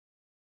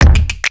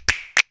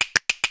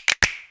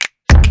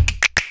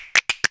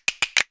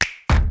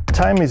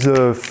Time is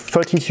a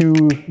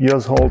 32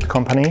 years old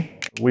company.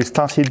 We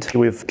started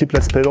with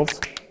clipless pedals,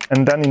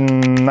 and then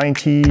in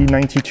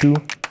 1992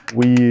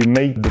 we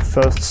made the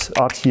first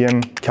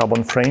RTM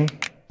carbon frame,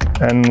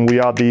 and we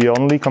are the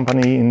only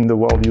company in the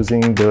world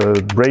using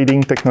the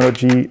braiding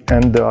technology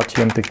and the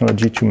RTM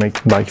technology to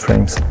make bike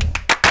frames.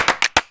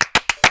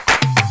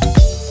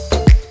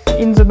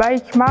 In the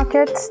bike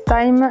market,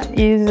 Time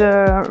is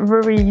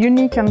very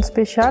unique and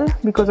special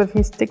because of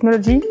its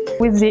technology.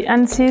 With the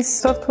ANSYS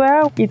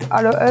software, it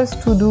allows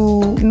us to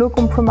do no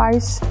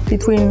compromise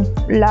between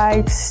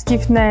light,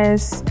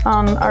 stiffness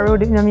and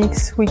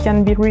aerodynamics. We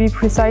can be really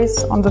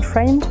precise on the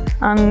frame,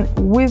 and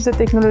with the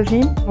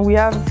technology we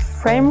have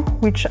frames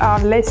which are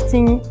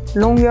lasting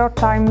longer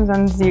time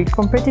than the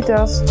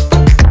competitors.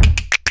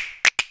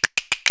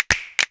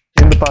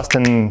 In the past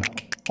and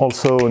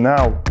also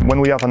now, when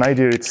we have an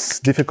idea, it's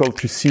difficult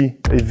to see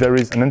if there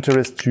is an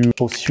interest to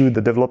pursue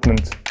the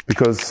development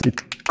because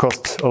it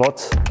costs a lot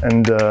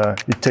and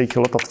it takes a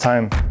lot of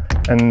time.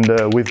 And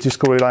with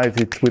Discovery Live,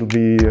 it will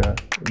be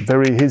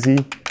very easy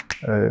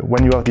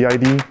when you have the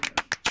idea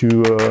to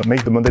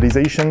make the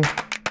modelization,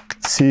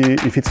 see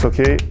if it's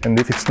okay, and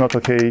if it's not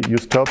okay, you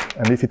stop,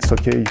 and if it's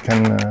okay, you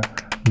can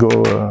go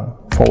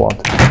forward.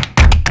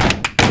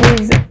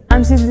 With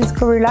ANSYS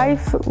Discovery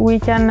Live, we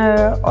can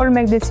all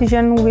make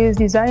decisions with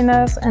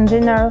designers,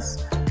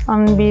 engineers,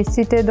 and be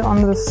seated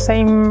on the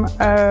same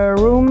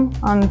room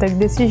and take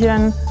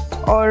decisions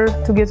all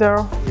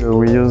together.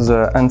 We use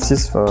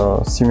ANSYS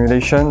for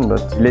simulation,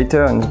 but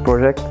later in the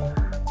project.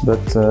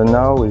 But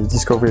now with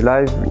Discovery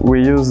Live,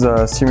 we use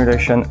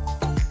simulation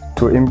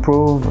to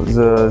improve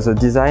the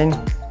design,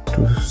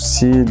 to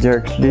see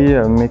directly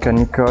a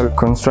mechanical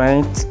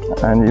constraint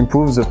and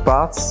improve the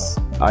parts.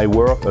 I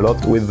work a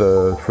lot with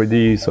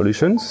 3D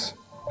solutions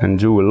and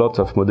do a lot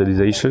of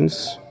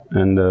modelizations.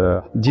 And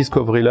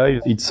Discovery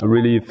Live, it's a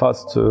really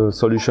fast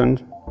solution,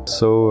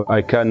 so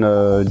I can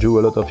do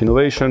a lot of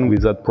innovation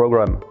with that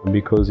program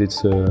because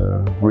it's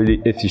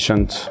really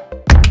efficient.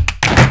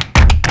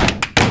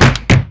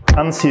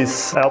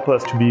 ANSYS helps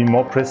us to be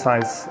more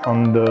precise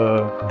on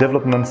the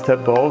development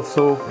step, but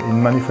also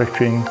in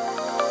manufacturing.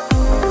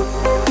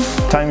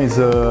 Time is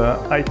a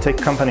high-tech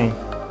company,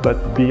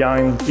 but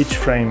behind each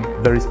frame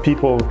there is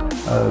people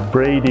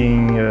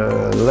braiding,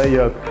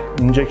 layup,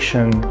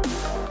 injection,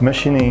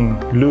 machining,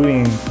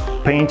 gluing,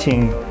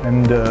 painting,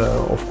 and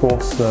of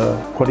course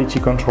quality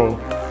control.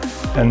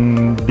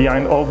 And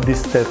behind all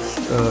these steps,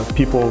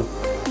 people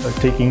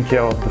taking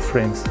care of the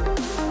frames.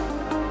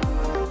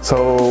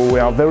 So we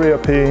are very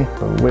happy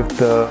with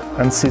the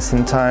ANSYS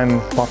and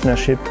Time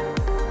partnership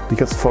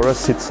because for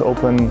us it's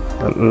opened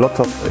a lot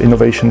of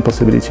innovation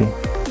possibility.